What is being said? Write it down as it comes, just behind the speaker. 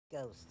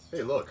Ghost.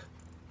 Hey, look.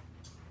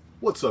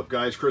 What's up,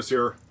 guys? Chris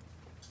here.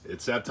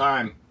 It's that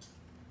time.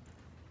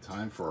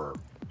 Time for our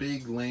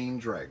big lane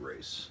drag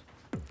race.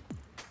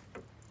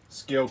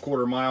 Scale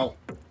quarter mile.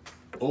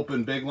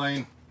 Open big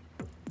lane.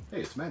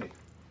 Hey, it's Manny.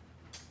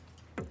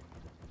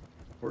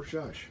 Where's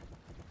Josh?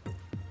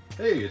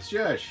 Hey, it's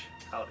Josh.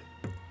 Howdy.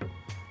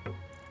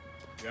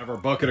 We have our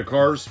bucket of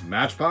cars,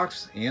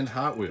 Matchbox, and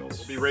Hot Wheels.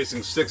 We'll be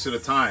racing 6 at a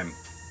time.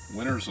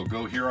 Winners will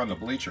go here on the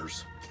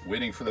bleachers,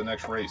 waiting for the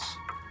next race.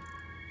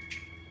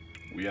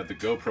 We have the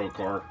GoPro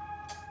car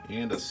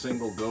and a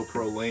single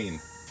GoPro lane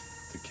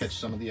to catch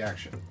some of the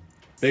action.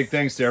 Big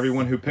thanks to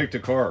everyone who picked a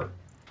car.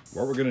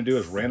 What we're going to do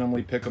is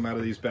randomly pick them out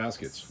of these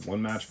baskets.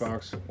 One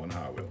Matchbox, one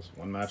Hot Wheels.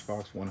 One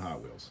Matchbox, one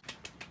Hot Wheels.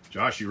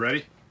 Josh, you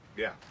ready?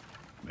 Yeah.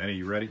 Manny,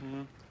 you ready?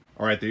 Mm-hmm.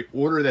 All right, the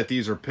order that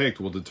these are picked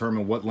will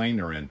determine what lane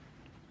they're in.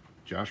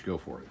 Josh, go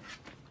for it.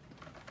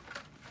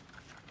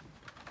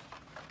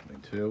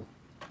 Lane 2,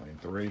 lane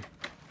 3,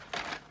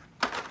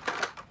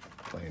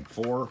 lane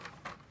 4,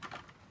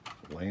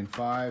 lane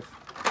 5,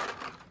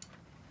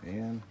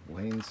 and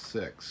lane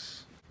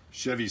 6.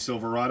 Chevy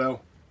Silverado,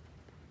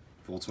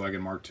 Volkswagen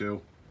Mark II,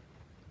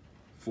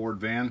 Ford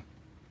van,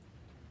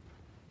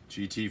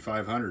 GT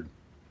 500,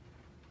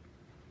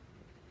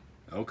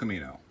 El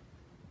Camino,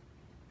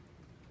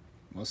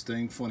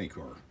 Mustang funny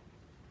car.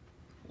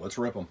 Let's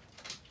rip them.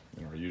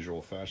 In our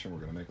usual fashion, we're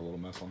going to make a little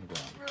mess on the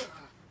ground.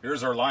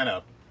 Here's our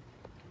lineup.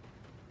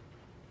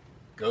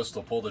 Ghost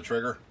will pull the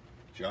trigger.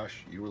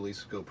 Josh, you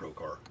release the GoPro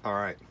car. All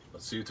right.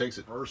 Let's see who takes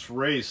it. First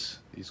race.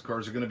 These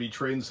cars are going to be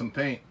trading some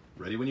paint.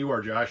 Ready when you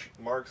are, Josh.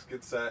 Marks,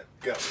 get set,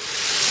 go.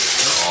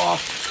 They're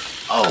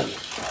off. Oh!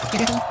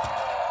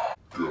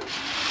 Go.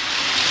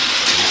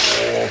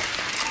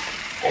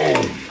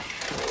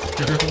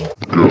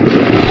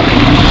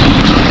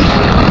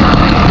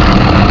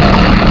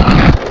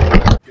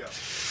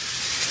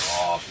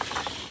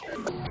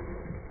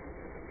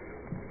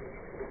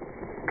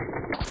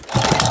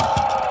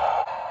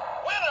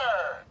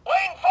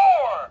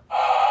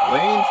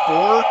 Lane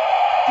 4,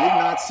 did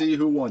not see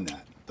who won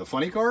that. The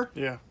funny car?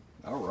 Yeah.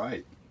 All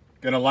right.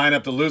 Gonna line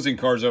up the losing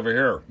cars over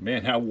here.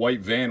 Man, that white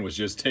van was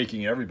just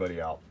taking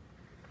everybody out.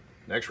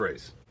 Next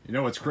race. You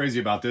know what's crazy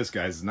about this,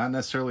 guys? It's not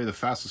necessarily the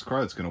fastest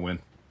car that's gonna win.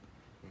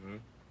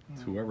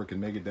 It's whoever can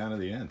make it down to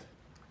the end.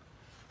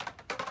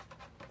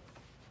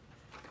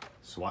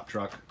 SWAT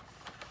truck.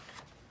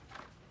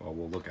 Well,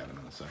 we'll look at him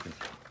in a second.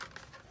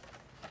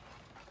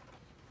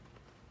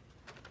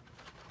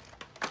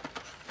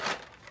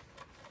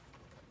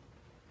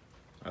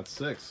 That's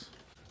 6.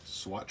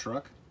 SWAT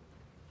truck.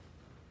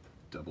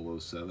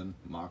 007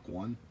 Mach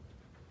 1.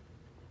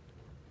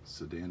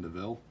 Sedan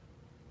DeVille.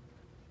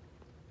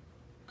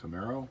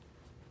 Camaro.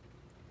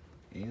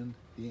 And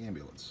the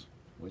ambulance,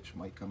 which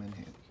might come in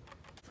handy.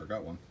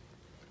 Forgot one.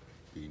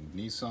 The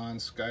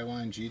Nissan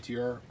Skyline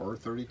GTR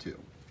R32.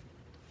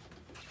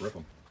 Let's rip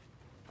them.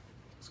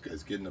 This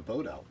guy's getting a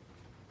boat out.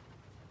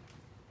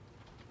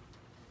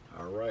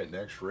 All right,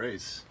 next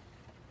race.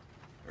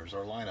 There's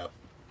our lineup.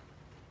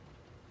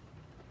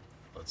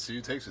 Let's see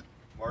who takes it.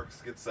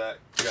 Marks, get set,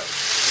 go.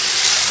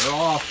 They're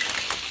off.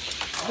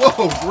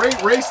 Whoa,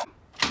 great race.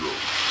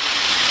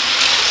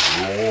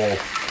 They're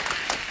off.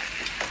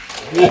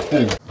 Whoa.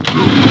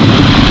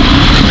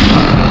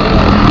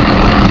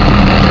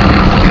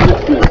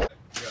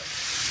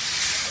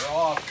 They're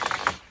off.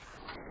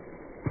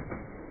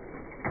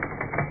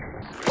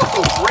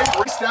 Whoa, great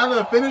race down to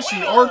the finish. The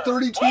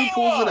R32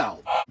 pulls it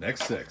out.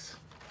 Next 6.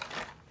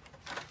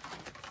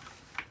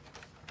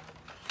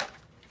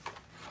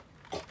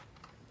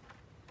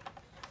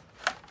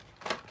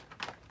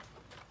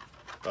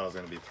 Thought it was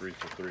going to be 3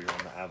 for 3 on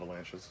the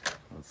avalanches.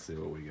 Let's see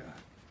what we got.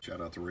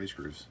 Shout out to Race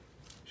Crews.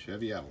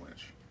 Chevy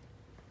Avalanche.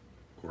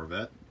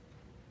 Corvette.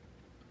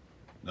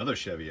 Another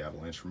Chevy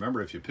Avalanche.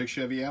 Remember, if you pick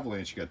Chevy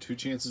Avalanche, you got 2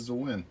 chances to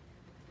win.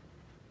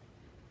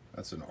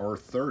 That's an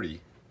R30.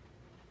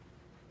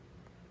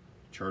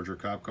 Charger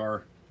cop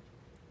car.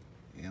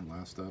 And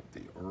last up,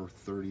 the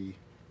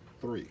R33.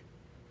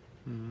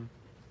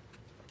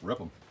 Rip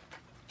them.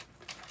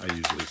 I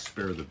usually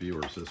spare the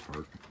viewers this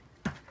part.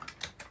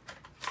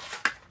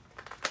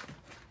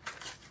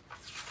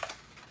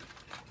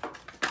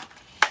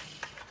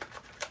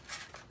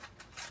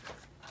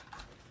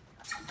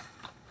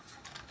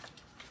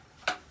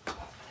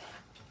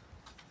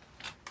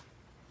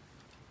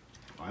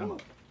 Line them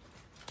up.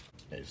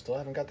 Hey, you still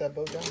haven't got that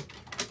boat done?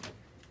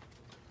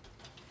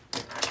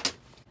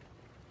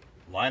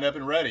 Line up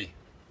and ready.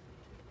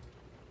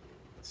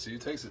 Let's see who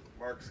takes it.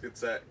 Marks, get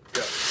set,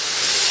 go.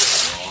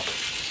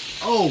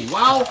 Oh,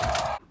 wow.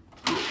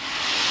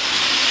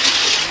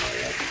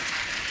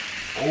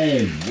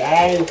 Oh,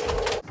 wow.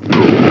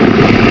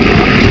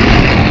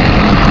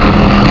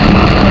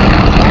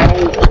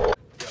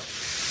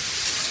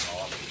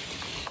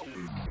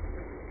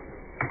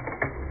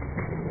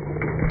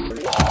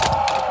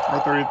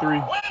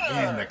 R33.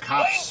 Man, the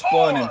cop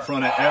spun in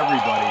front of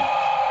everybody.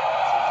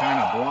 Kind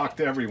of blocked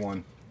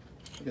everyone.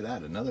 Look at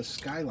that, another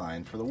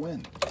Skyline for the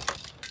win.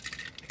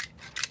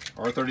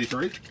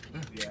 R33?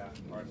 Yeah,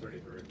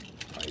 R33.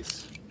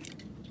 Nice.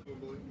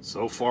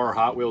 So far,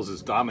 Hot Wheels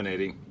is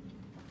dominating.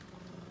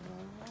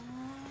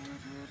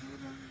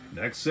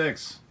 Next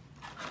 6.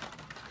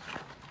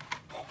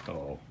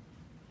 Uh-oh.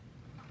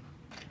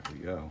 Here we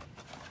go.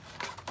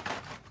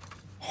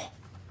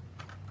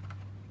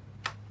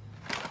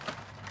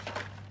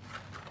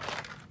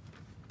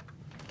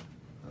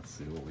 Let's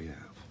see what we have.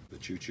 The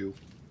Choo Choo.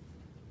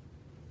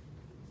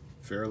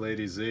 Fair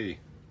Lady Z.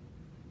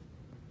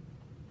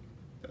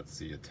 That's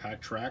the Attack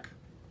Track.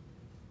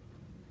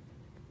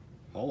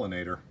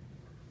 Pollinator.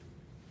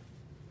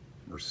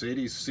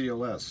 Mercedes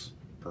CLS.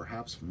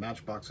 Perhaps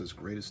Matchbox's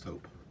greatest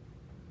hope.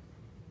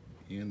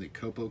 And the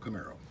Copo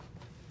Camaro.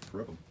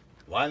 Rip 'em.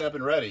 Line up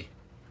and ready.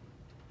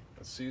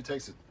 Let's see who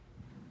takes it.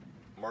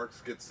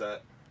 Marks, get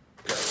set,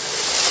 go.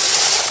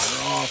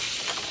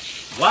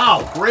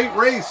 Wow, great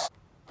race.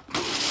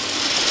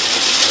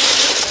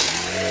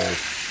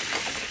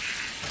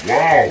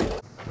 Wow!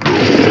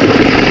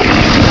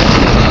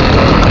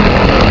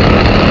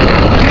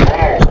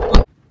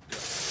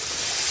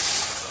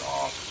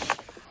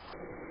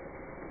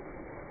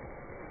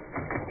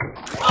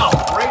 Wow,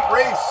 great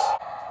race.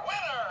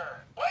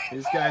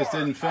 These guys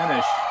didn't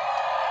finish.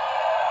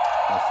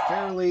 The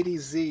Fair Lady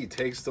Z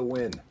takes the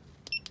win.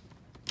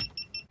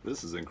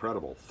 This is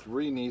incredible.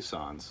 3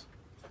 Nissans,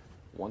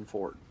 1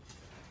 Ford.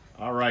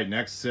 All right,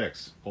 next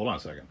 6. Hold on a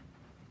second.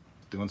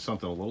 Doing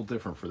something a little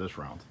different for this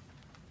round.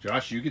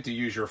 Josh, you get to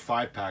use your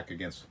 5-pack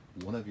against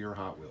one of your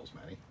Hot Wheels,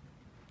 Manny.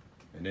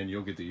 And then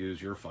you'll get to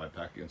use your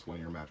 5-pack against one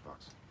of your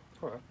Matchbox.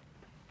 All right.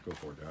 Go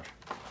for it, Josh.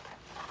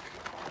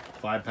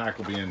 5-pack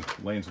will be in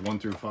lanes 1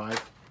 through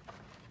 5.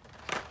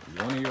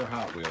 One of your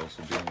Hot Wheels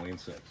will be in lane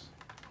 6.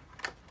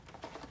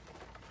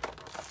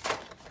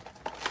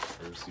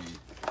 There's the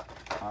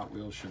Hot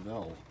Wheels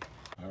Chevelle.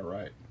 All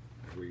right,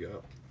 here we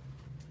go.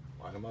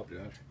 Line them up,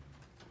 Josh.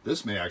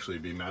 This may actually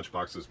be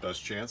Matchbox's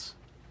best chance.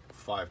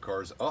 5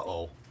 cars.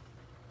 Uh-oh.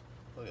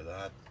 Look at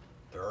that.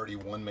 They're already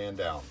 1 man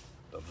down.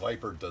 The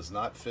Viper does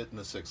not fit in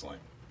the 6 lane.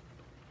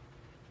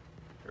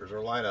 Here's our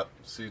lineup.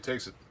 See who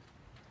takes it.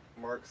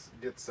 Marks,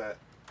 get set,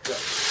 go.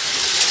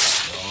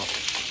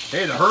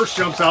 Hey, the hearse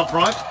jumps out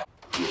front.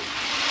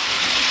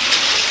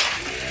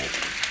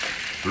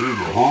 Hey, the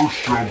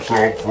hearse jumps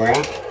out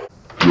front.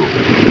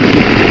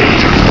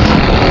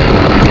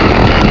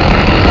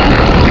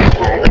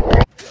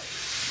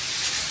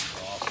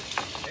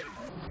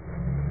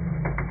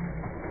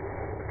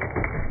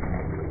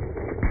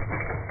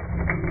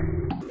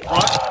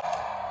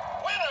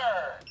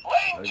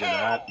 Look at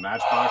that.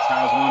 Matchbox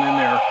has one in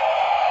there.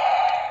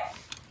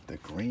 The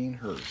green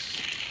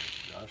hearse.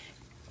 Josh,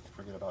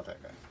 forget about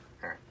that guy.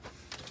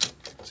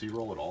 Does he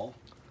roll at all?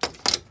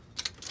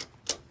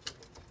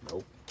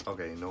 Nope.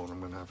 Okay, you know what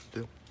I'm gonna have to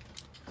do.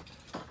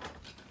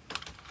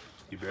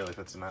 He barely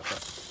fits in that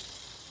truck.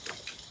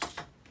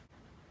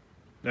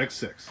 Next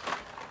 6.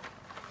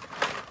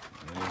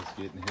 And he's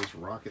getting his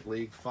Rocket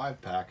League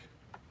 5-pack.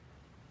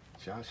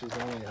 Josh's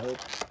only hope,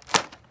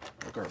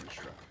 a garbage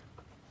truck.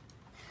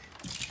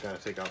 Gotta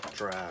take out the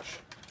trash.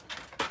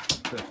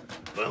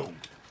 Boom.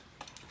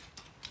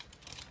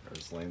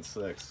 There's lane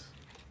 6.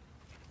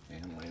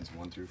 And lanes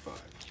 1 through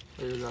 5.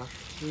 There you go.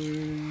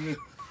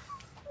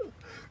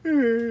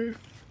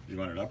 You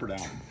want it up or down?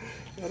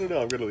 I don't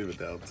know, I'm gonna leave it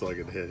down so I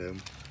can hit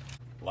him.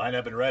 Line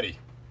up and ready.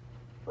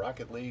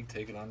 Rocket League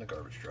taking on the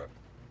garbage truck.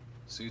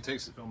 See who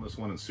takes it. Film this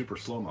one in super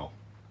slow-mo.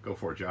 Go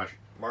for it, Josh.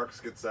 Marks,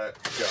 get set,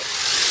 go.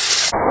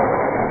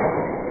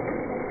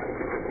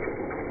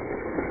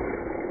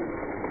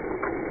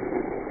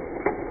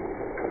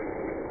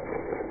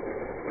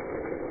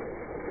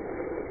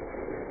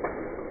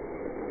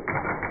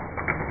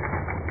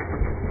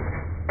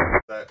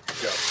 Set,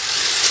 go.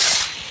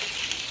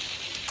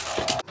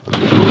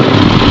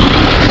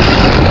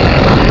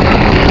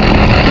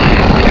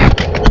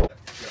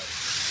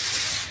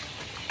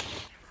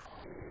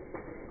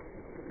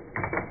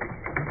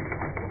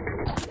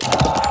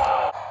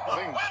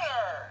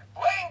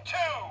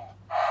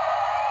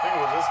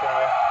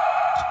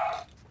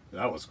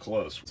 That was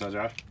close. What's that,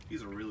 Josh?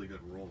 He's a really good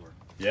roller.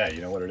 Yeah,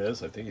 you know what it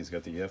is? I think he's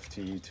got the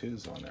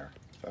FT2s on there.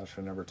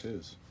 Fashion number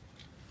 2s.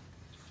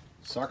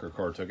 Soccer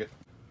car took it.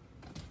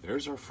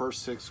 There's our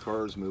first 6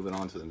 cars moving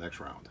on to the next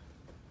round.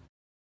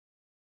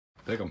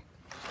 Pick them.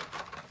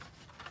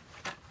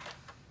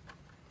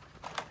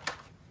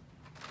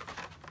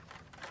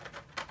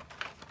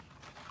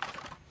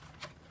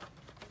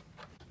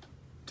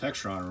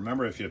 Textron.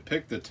 Remember, if you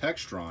pick the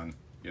Textron,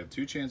 you have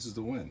 2 chances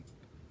to win.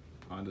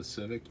 Honda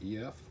Civic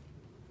EF.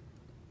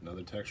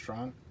 Another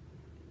Textron.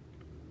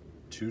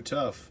 Too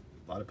tough.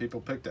 A lot of people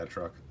picked that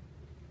truck.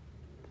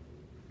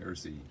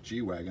 There's the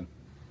G-Wagon.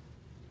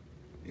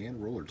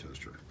 And Roller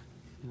Toaster.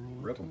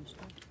 Rip 'em.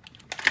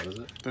 What is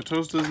it? The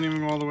toast doesn't even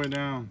go all the way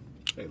down.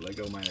 Hey,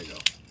 Lego my Lego.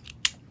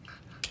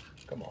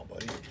 Come on,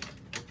 buddy.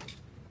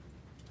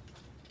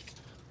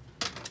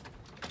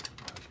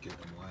 Let's get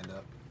them lined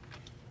up.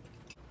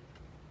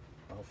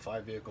 Well,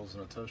 5 vehicles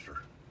and a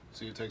toaster.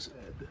 See who takes it.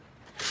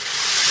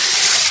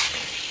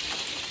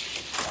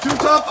 Too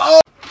tough!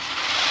 Oh!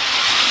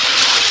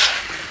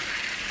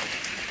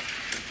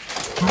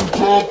 Too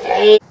tough!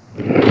 Oh!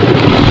 Oh,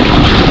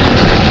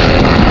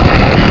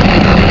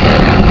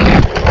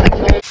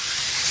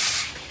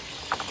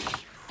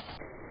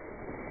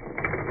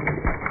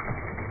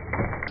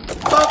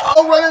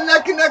 running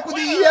neck and neck with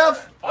the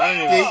EF. I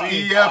didn't even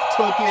see. The EF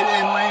took it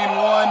in lane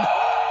 1.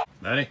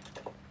 Manny,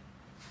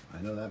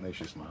 I know that makes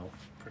you smile.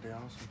 Pretty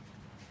awesome.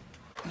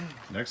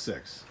 Next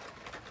 6.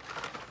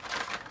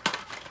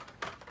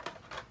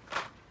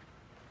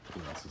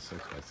 Ooh, that's a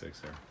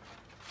 6x6 there.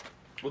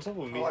 What's up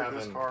with I me like having?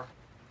 this car.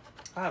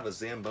 I have a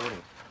Zamboni.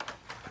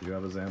 You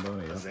have a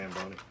Zamboni, A yeah?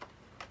 Zamboni.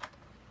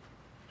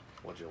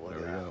 Would you look There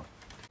we at? go.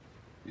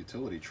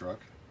 Utility truck.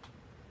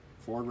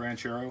 Ford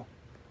Ranchero.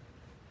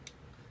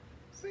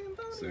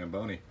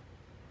 Zamboni.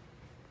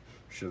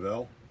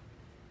 Chevelle.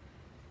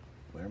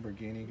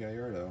 Lamborghini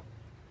Gallardo.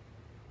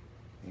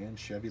 And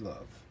Chevy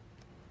Love.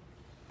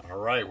 All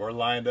right, we're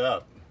lined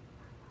up.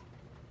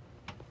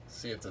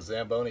 See if the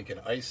Zamboni can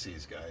ice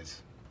these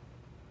guys.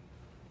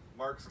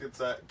 Marks gets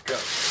that. Go.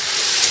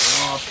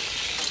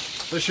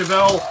 The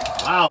Chevelle.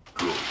 Wow.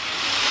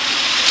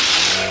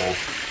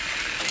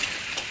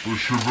 The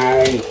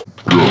Chevelle.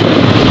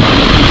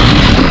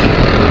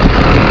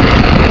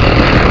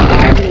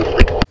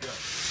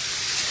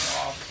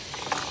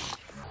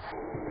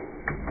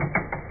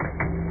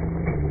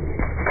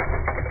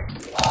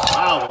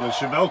 Wow, the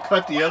Chevelle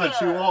cut the other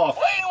 2 off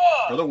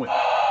for the win.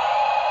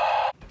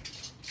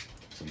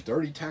 Some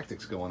dirty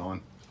tactics going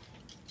on.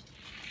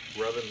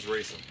 Revan's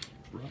racing.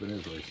 Robin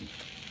is racing.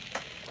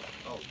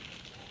 Oh.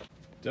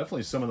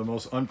 Definitely some of the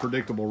most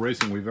unpredictable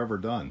racing we've ever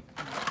done.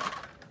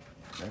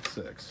 Next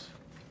 6.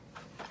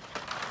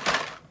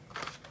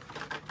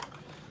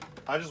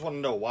 I just want to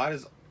know, why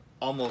does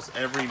almost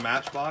every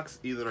Matchbox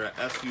either an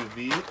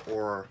SUV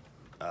or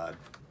a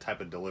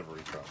type of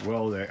delivery truck?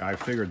 Well, I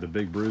figured the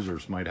big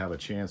bruisers might have a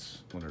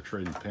chance when they're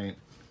trading paint.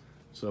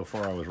 So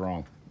far, I was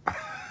wrong.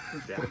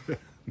 Yeah.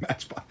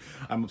 Matchbox.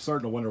 I'm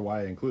starting to wonder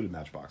why I included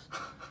Matchbox.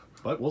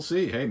 But we'll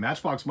see. Hey,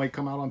 Matchbox might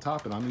come out on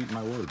top, and I'm eating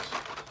my words.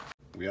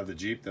 We have the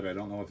Jeep that I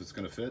don't know if it's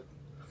going to fit.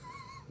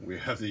 We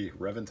have the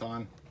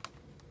Reventon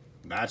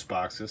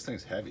Matchbox. This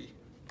thing's heavy.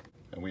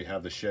 And we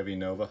have the Chevy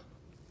Nova.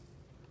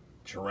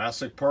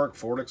 Jurassic Park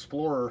Ford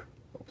Explorer.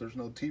 Hope there's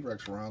no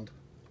T-Rex around.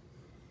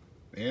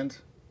 And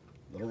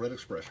Little Red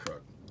Express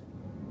truck.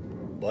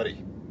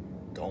 Buddy,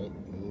 don't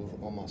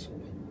move a muscle.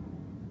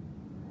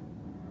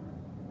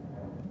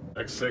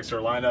 Next 6 are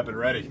lined up and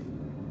ready.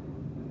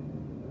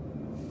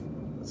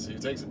 Let's see who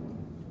takes it.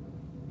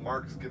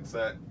 Marks gets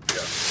that.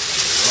 Go.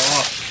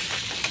 Oh,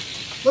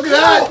 look at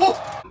that!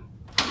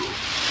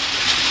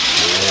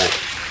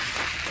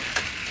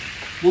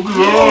 Look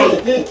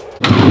at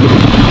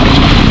that!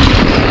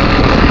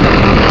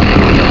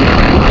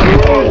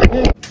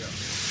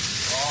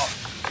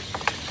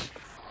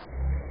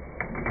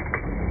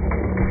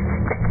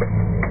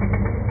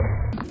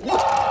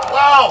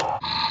 Wow!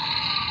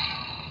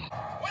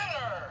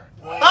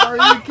 Are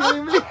you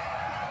kidding me?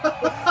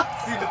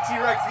 See the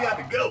T-Rex, he had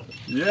to go.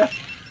 Yeah.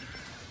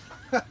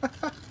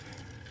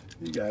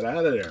 He got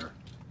out of there.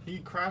 He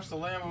crashed the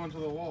Lambo into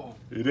the wall.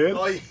 He did?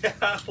 Oh yeah,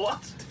 I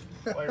watched.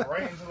 Like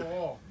right into the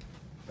wall.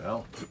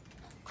 Well,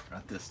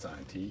 not this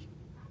time, T.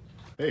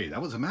 Hey,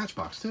 that was a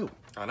Matchbox too.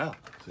 I know.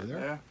 See there?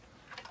 Yeah.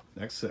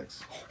 Next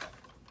 6.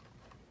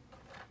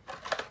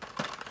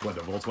 What,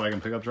 the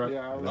Volkswagen pickup truck?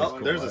 Yeah, I That's really Oh, cool,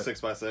 there's right? a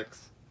 6x6.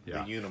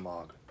 Yeah. The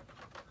Unimog.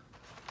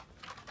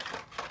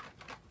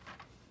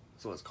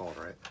 That's what it's called,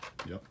 right?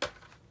 Yep.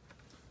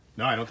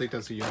 No, I don't think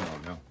that's a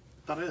Unimog, no.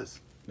 That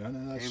is. No,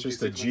 that's AMG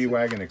just a 6x6.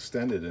 G-Wagon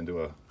extended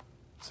into a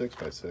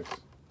 6x6.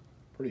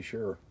 Pretty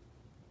sure.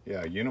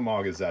 Yeah,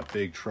 Unimog is that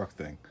big truck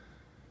thing.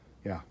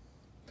 Yeah.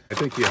 I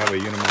think you have a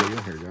Unimog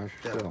in here, Josh.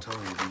 Yeah, Still. I'm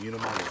telling you, the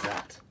Unimog is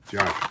that.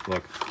 Josh,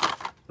 look.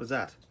 What's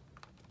that?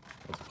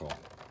 What's it called?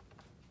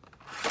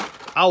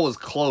 I was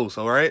close,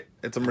 all right?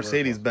 It's a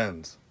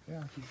Mercedes-Benz.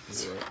 Yeah.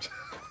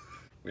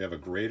 We have a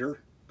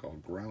grader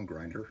called Ground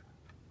Grinder.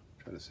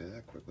 Try to say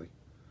that quickly.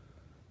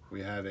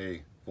 We have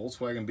a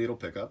Volkswagen Beetle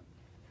pickup.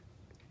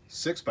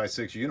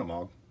 6x6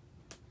 Unimog.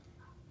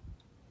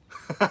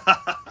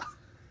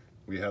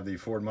 We have the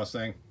Ford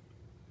Mustang.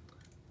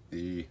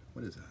 The,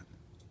 what is that?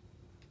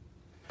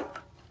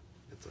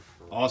 It's a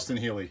Austin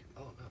Healey.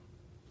 Oh, no.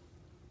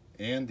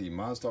 And the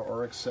Mazda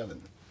RX-7. Let's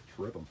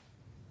rip them.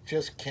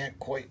 Just can't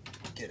quite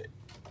get it.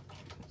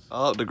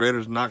 Oh, the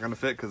grader's not going to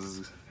fit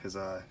because his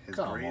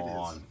Come grade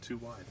on. is too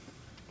wide.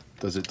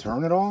 Does it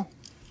turn at all?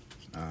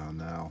 Oh,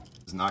 no.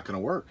 It's not going to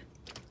work.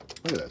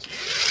 Look at this.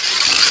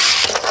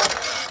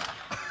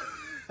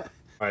 All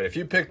right, if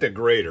you picked a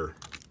grader,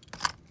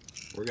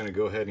 we're going to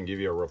go ahead and give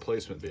you a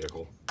replacement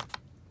vehicle.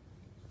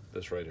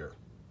 This right here.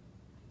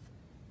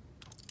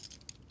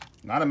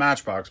 Not a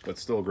Matchbox, but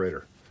still a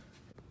grader.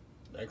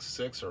 Next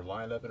 6 are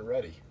lined up and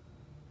ready.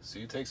 See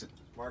who takes it.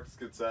 Marks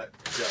gets that.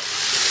 Go.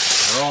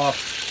 They're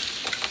off.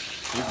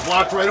 He's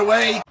blocked right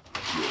away.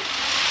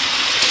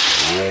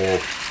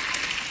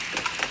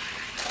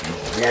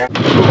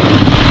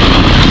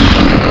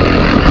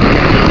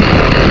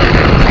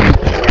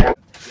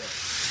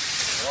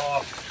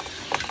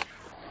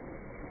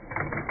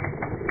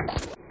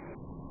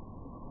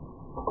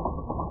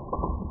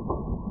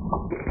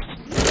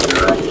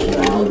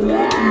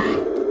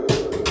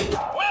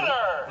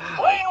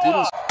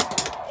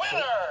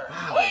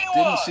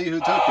 see who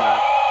took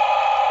that.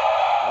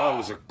 Oh, it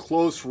was a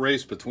close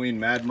race between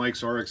Mad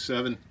Mike's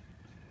RX-7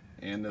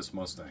 and this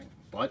Mustang,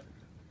 but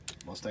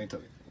Mustang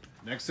took it.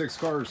 Next 6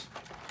 cars.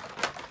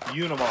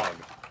 Unimog.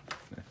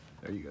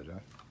 There you go,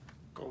 John.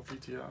 Golf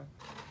GTI.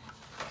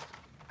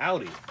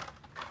 Audi.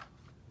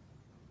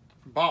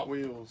 Hot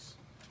Wheels.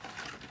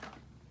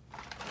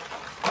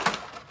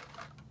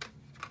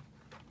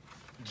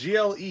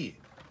 GLE.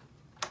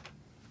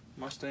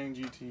 Mustang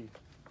GT.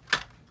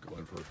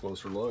 Going for a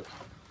closer look.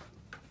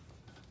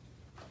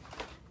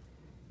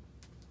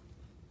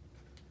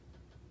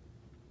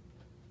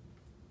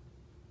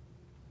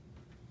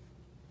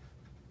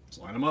 Let's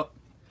line them up.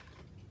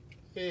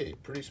 Hey,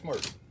 pretty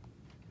smart.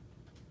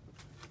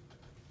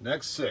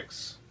 Next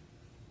 6.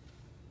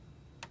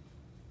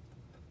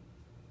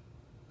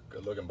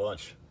 Good looking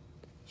bunch.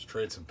 Let's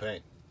trade some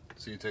paint.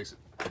 See who takes it.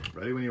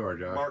 Ready when you are,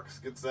 Josh. Marks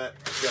gets that.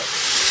 Go.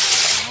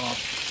 Oh,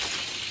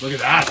 look at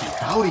that.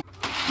 Howdy.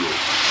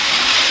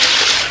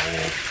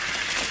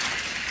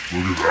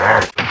 Look at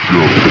that.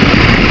 Howdy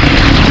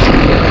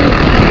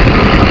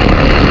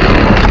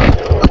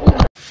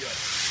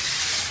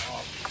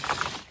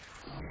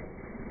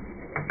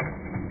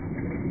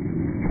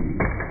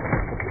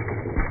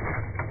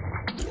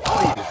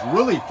is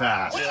really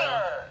fast.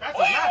 That's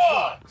a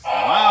Matchbox.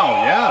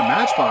 Wow, yeah,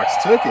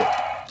 Matchbox took it.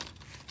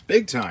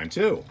 Big time,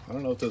 too. I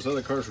don't know if those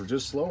other cars were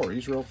just slower.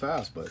 He's real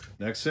fast, but...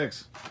 Next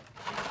 6.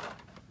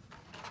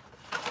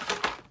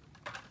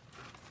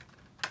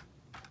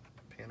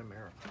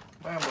 Panamera.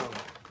 Lambo.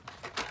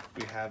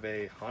 We have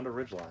a Honda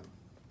Ridgeline.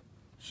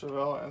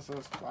 Chevelle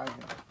SS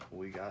Wagon.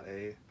 We got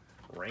a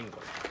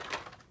Wrangler.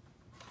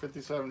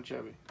 57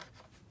 Chevy.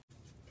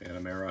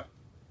 Panamera.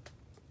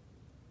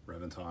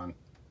 Reventon.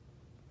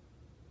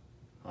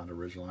 Honda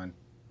Ridgeline.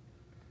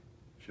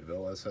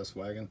 Chevelle SS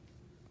Wagon.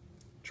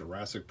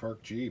 Jurassic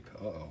Park Jeep.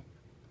 Uh-oh.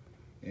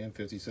 And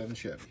 57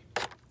 Chevy.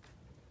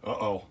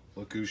 Uh-oh.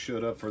 Look who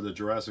showed up for the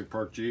Jurassic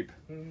Park Jeep.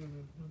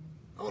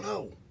 Oh,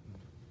 no.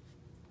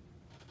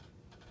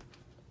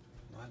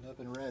 Lined up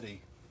and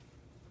ready.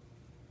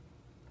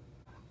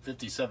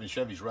 57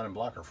 Chevy's running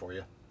blocker for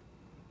you.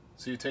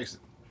 See who takes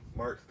it.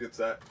 Marks gets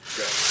that.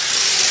 Go.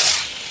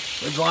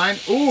 Ridgeline.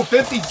 Ooh,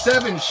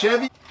 57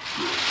 Chevy.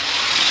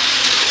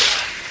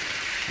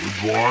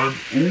 Ridgeline.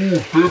 Ooh,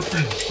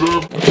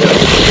 57.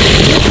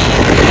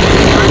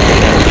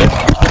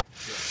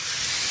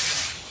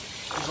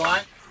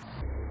 Ridgeline.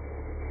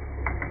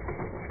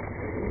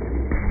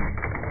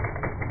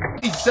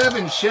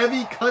 57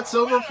 Chevy cuts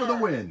over for the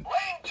win.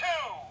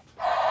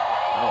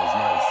 That was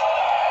nice.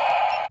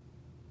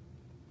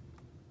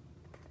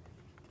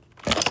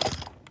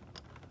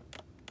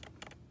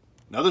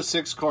 Another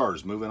 6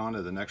 cars moving on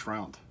to the next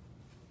round.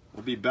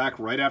 We'll be back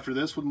right after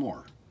this with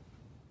more.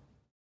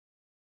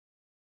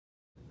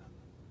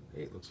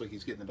 Hey, it looks like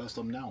he's getting the best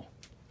of them now.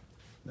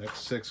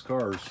 Next 6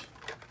 cars.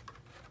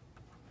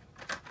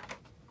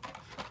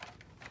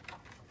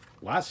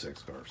 Last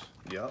 6 cars.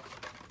 Yep.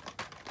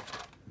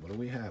 What do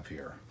we have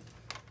here?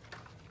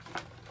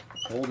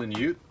 Holden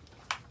Ute.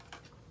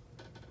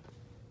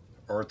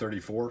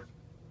 R34.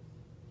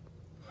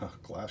 Huh,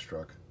 glass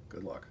truck.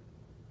 Good luck.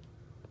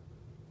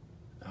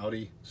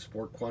 Audi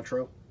Sport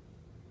Quattro.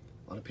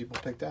 A lot of people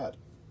picked that.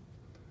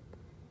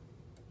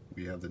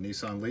 We have the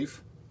Nissan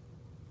Leaf.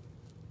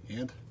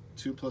 And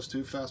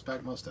 2+2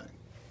 Fastback Mustang.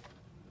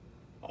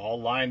 All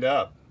lined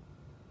up.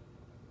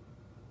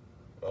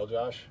 Well,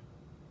 Josh,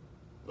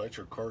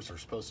 electric cars are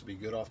supposed to be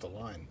good off the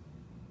line.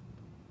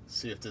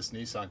 See if this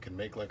Nissan can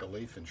make like a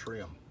Leaf and tree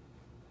them.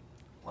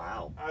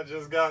 Wow. I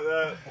just got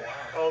that.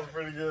 That was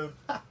pretty good.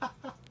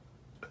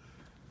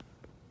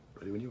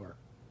 Ready when you are.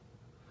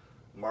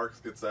 Marks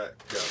gets that.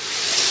 Go.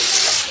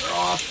 They're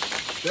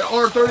off. They're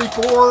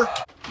R34.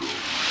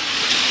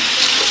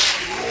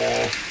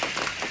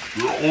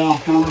 They're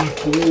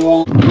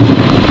R34.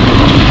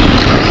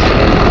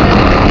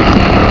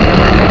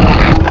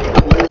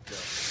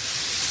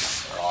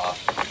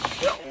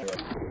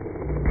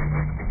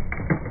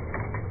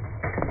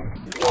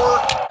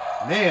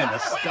 Man, the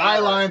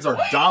Skylines are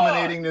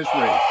dominating this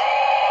race.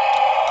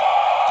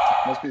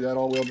 Must be that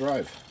all-wheel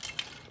drive.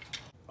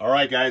 All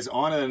right, guys,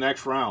 on to the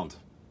next round.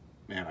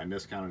 Man, I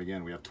miscounted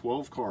again. We have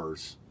 12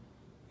 cars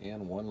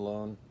and one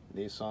lone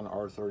Nissan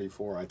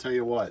R34. I tell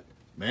you what,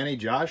 Manny,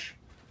 Josh,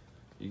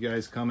 you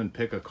guys come and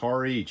pick a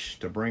car each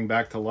to bring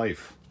back to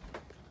life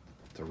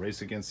to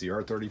race against the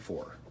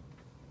R34.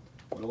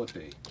 What'll it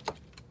be?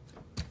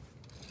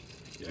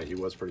 Yeah, he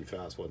was pretty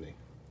fast, wasn't he?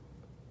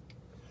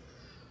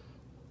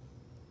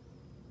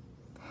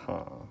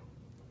 Huh.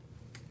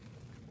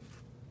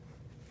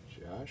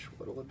 Josh,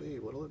 what'll it be?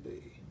 What'll it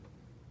be?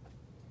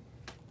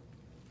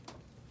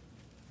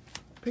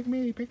 Pick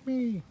me, pick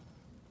me.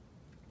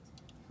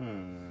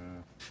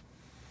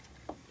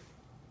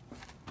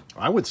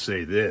 I would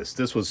say this.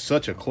 This was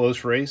such a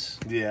close race.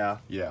 Yeah.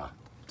 Yeah,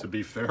 to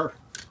be fair.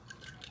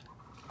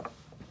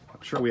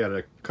 I'm sure we had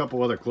a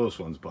couple other close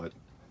ones, but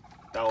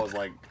That was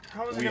like,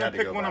 How was we he gonna had to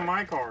pick go one of back.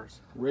 my cars?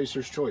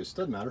 racer's choice.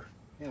 Doesn't matter.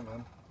 Yeah,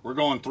 man. We're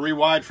going 3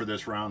 wide for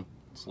this round.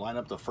 Let's line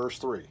up the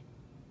first 3.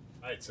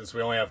 All right, since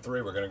we only have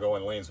 3, we're going to go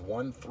in lanes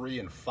 1, 3,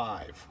 and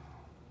 5.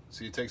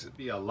 See who takes it.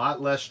 Be a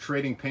lot less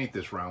trading paint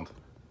this round.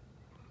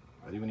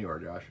 Ready when you are,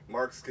 Josh.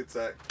 Marks gets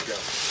that. Go.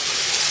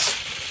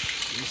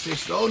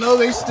 Oh no,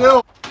 they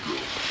still.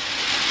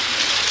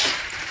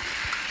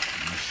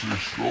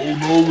 Oh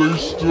no, they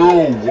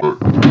still. What?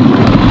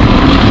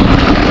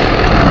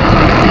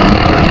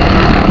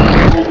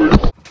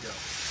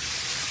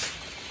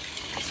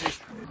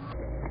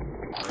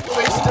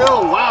 They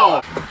still.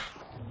 Wow.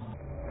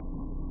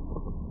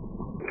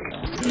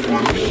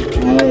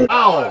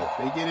 Wow.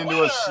 They get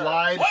into a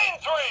slide.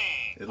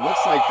 It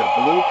looks like the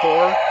blue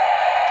car,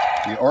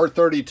 the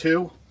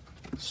R32,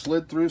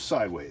 slid through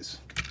sideways.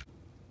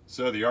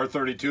 So the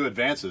R32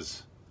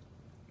 advances.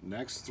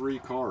 Next 3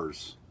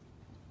 cars.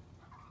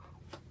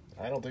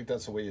 I don't think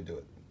that's the way you do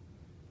it.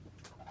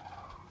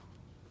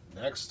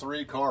 Next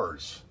 3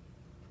 cars.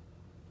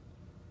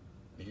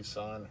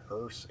 Nissan,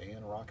 Hearse,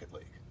 and Rocket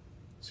League.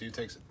 See who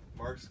takes it.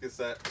 Marks gets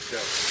that. Go.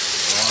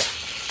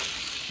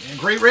 And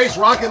great race,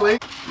 Rocket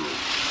League.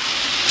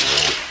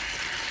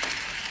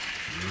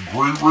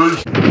 Great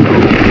race.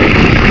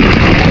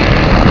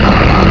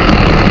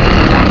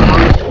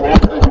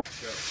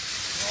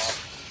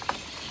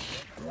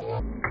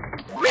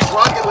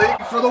 Rocket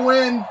League for the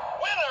win. Winner,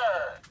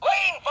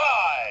 lane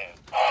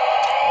 5.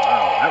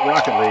 Wow, that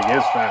Rocket League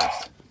is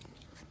fast.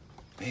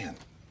 Man,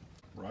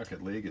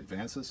 Rocket League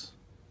advances.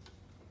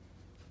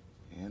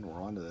 And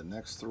we're on to the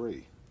next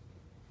 3.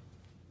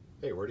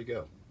 Hey, where'd he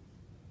go?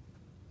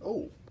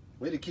 Oh,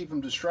 way to keep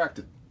him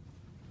distracted.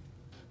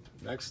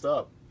 Next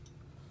up,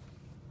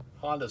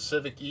 Honda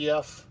Civic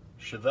EF,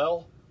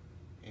 Chevelle,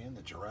 and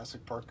the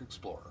Jurassic Park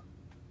Explorer.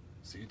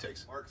 See who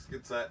takes it. Marks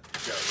gets that.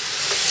 Go.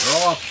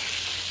 Draw.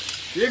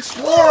 The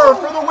Explorer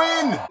for the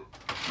win!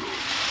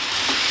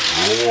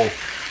 Oh,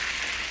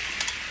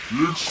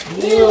 the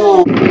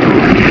Explorer!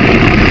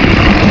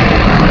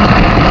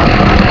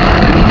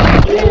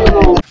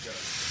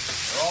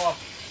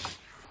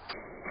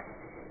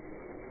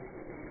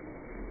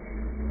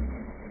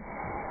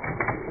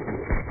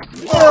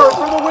 Explorer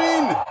for the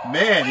win!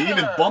 Man, he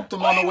even bumped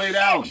him on the way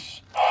down.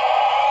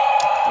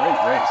 Great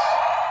race.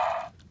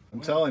 I'm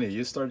telling you,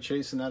 you start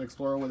chasing that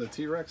Explorer with a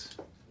T-Rex.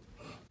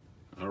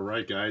 All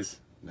right, guys.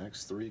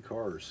 Next 3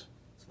 cars.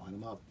 Let's line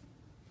them up.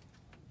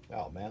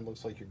 Oh, man,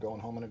 looks like you're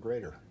going home in a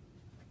grader.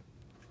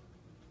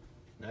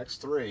 Next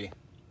 3.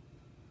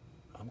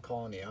 I'm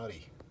calling the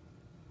Audi.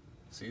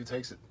 See who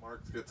takes it.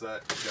 Marks gets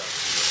that.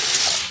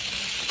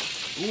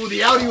 Go. Ooh,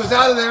 the Audi was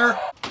out of there.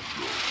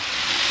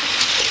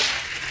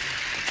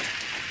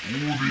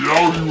 Ooh, the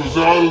Audi was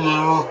out of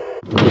there.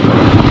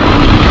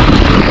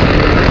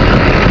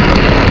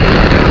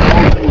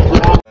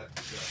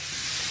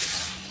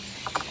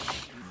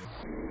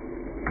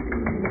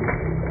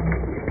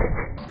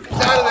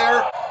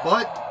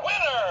 But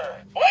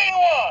Winner, lane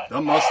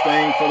 1. the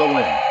Mustang for the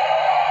win.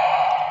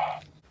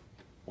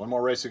 One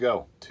more race to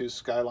go. 2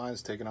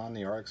 Skylines taking on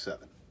the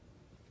RX-7.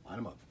 Line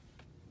them up.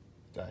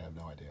 I have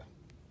no idea.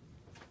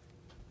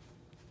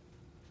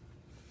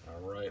 All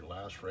right,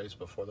 last race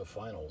before the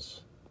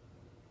finals.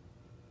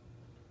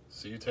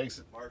 See who takes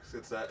it. Marks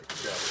gets that.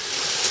 Go.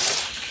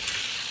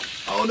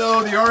 Oh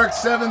no, the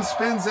RX-7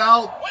 spins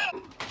out.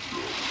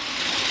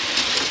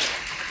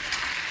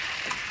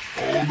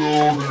 Oh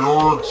no, the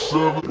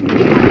RX-7.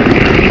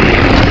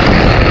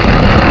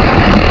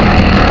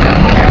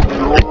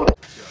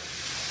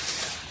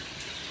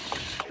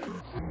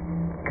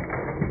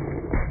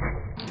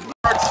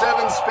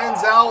 RX-7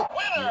 spins out.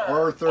 The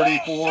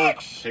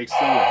R34 takes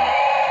the win.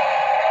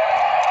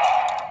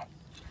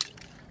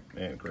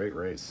 Man, great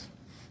race.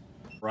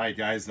 Right,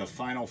 guys, the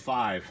final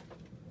 5.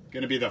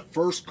 Going to be the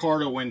first car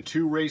to win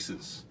 2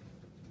 races.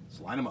 Let's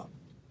line them up.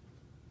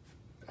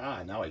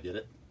 Ah, now I get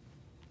it.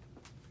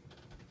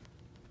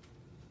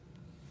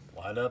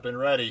 Lined up and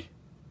ready.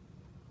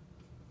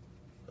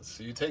 Let's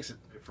see who takes it.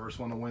 First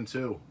one to win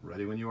 2.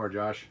 Ready when you are,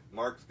 Josh.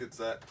 Marks gets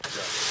that. Go.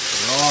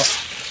 Oh.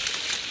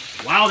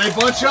 Wow, they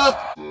bunch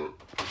up. Oh.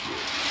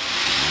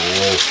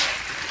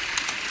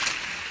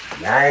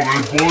 Wow,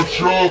 they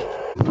bunch up.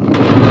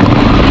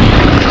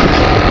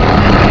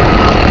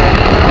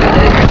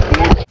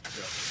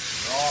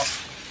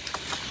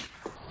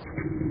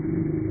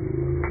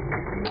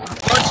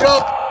 Bunch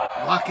up.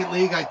 Rocket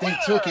League, I think,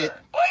 took it.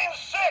 Lane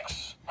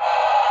 6.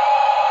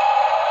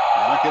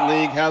 Rocket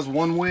League has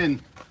 1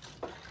 win.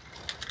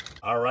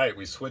 All right,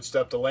 we switched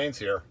up the lanes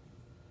here.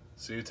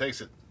 See who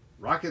takes it.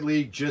 Rocket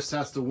League just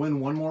has to win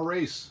 1 more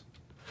race.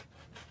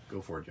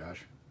 Go for it,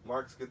 Josh.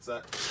 Marks gets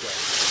that. Go.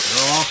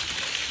 Oh.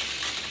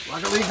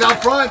 Rocket League's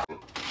out front. Oh.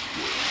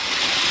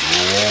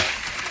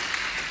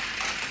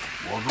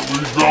 Rocket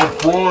League's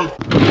out front.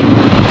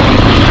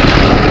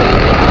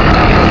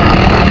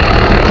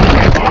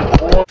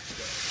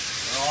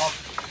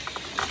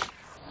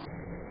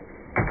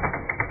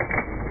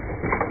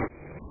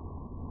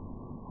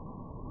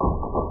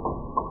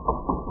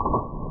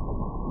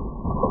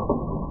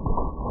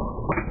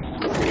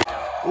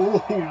 Oh,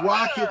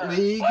 Rocket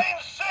League. Lane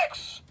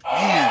 6.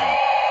 Man,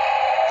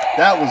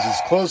 that was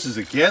as close as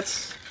it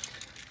gets.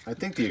 I I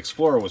think the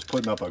Explorer was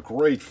putting up a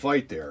great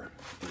fight there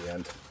at the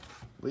end.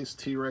 At least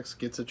T-Rex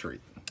gets a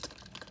treat.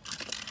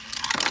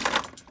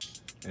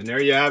 And there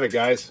you have it,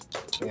 guys.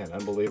 Man,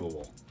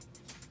 unbelievable.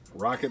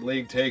 Rocket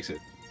League takes it.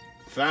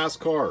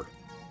 Fast car.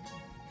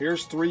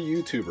 Here's 3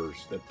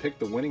 YouTubers that picked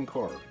the winning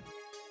car.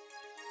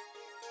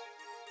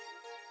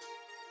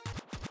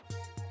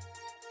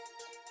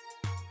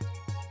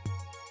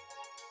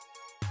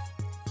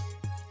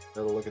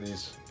 Have a look at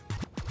these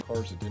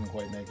cars that didn't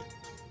quite make it.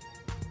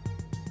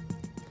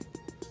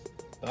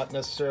 Not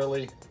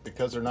necessarily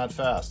because they're not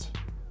fast.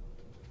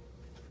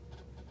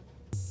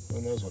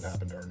 Who knows what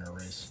happened during their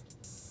race.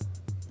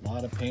 A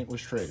lot of paint was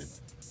traded.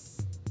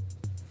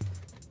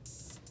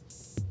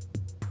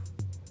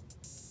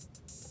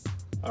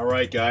 All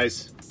right,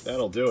 guys,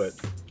 that'll do it.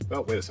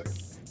 Oh, wait a second.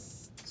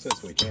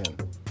 Since we can,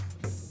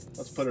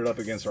 let's put it up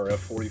against our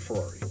F40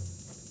 Ferrari.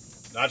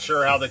 Not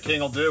sure how the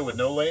King will do with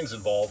no lanes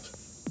involved.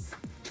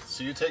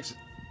 See who takes it.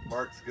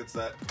 Marks gets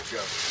that. Go.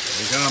 Here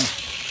we come.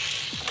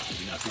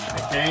 Nothing like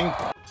the King.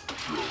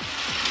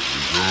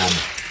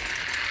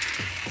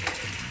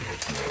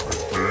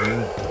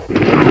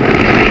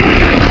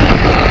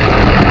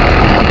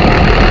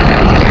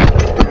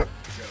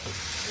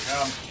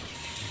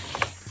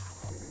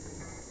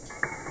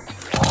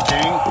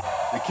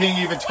 The King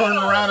even turned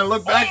around and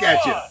looked back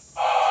at you.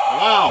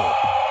 Wow.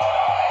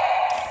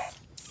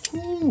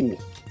 Ooh.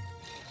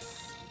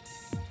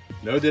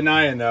 No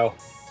denying though.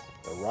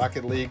 The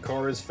Rocket League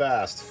car is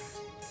fast.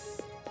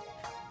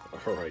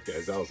 All right,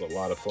 guys, that was a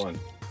lot of fun.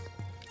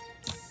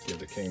 Give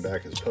the King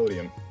back his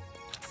podium.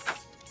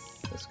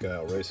 This guy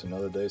will race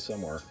another day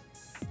somewhere.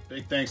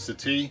 Big thanks to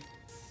T.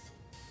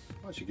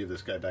 Why don't you give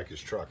this guy back his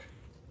truck?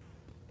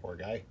 Poor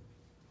guy.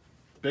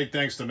 Big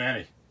thanks to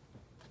Manny.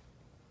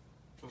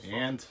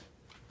 And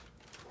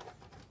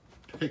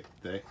big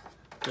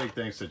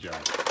thanks to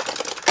John.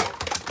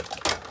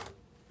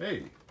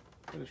 Hey,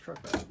 get his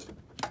truck back.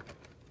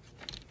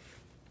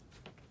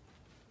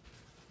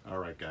 All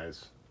right,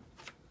 guys.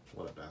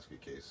 What a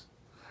basket case.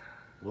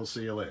 We'll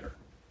see you later.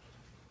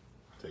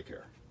 Take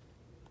care.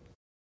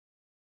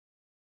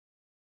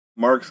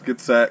 Marks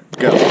gets that.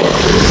 Go.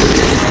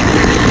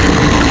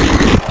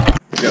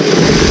 Go.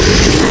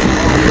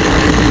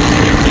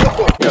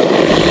 Go. Go.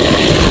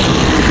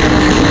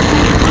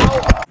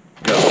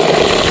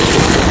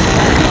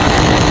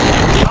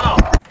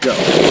 Go.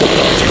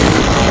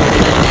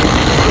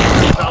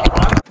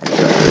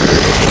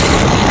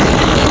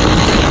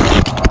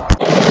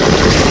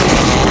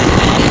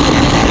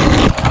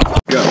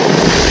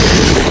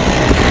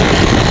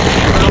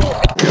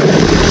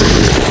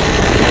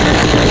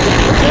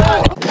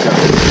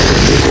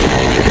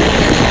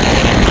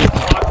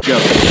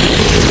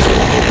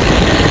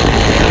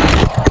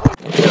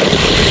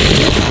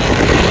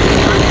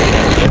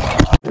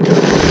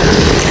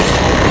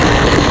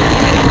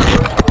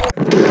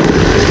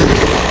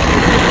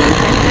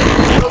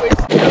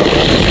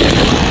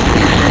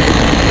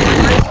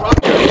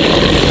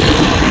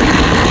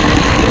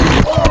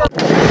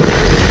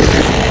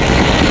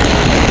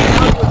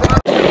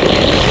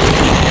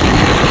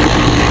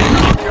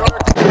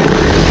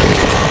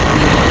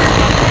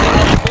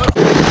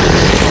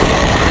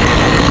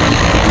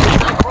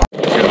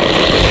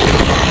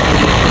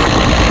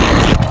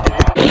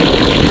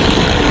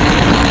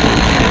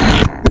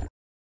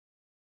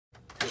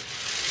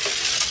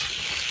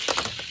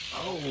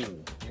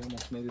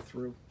 Made it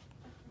through.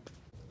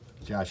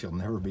 Josh, you'll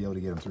never be able to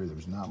get him through.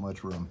 There's not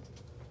much room.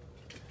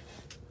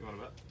 You want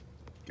to bet?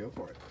 Go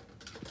for it.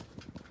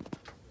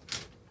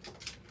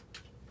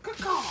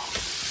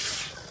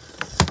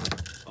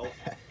 Oh.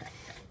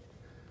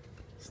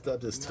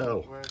 Stubbed his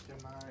toe.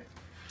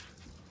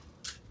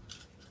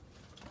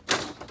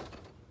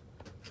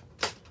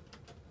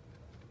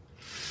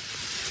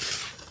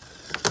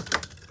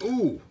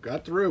 Ooh,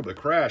 got through, but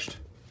crashed.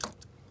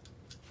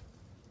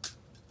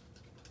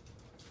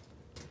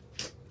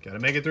 Got to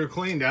make it through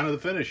clean down to the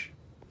finish.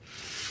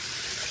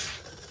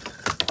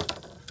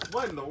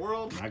 What in the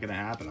world? Not going to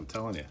happen, I'm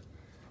telling you.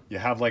 You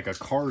have like a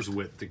car's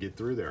width to get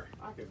through there.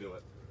 I can do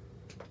it.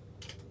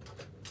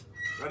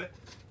 Ready?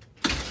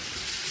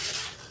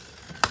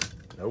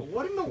 Nope.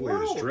 What in the We're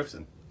world? just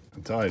drifting.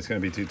 I'm telling you, it's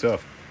going to be too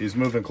tough. He's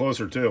moving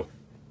closer too.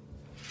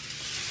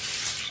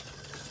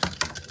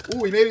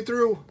 Ooh, he made it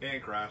through.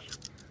 And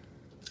crashed.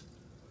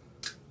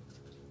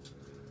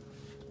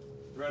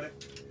 Ready?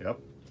 Yep.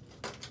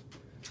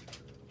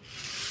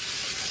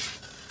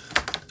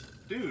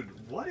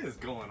 Dude, what is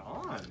going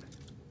on?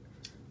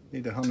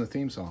 Need to hum the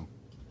theme song.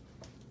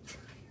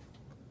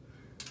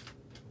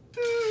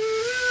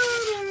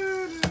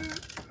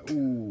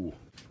 Ooh.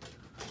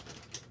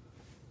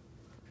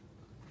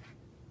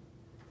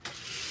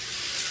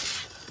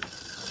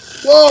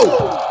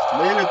 Whoa!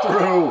 Made it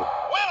through.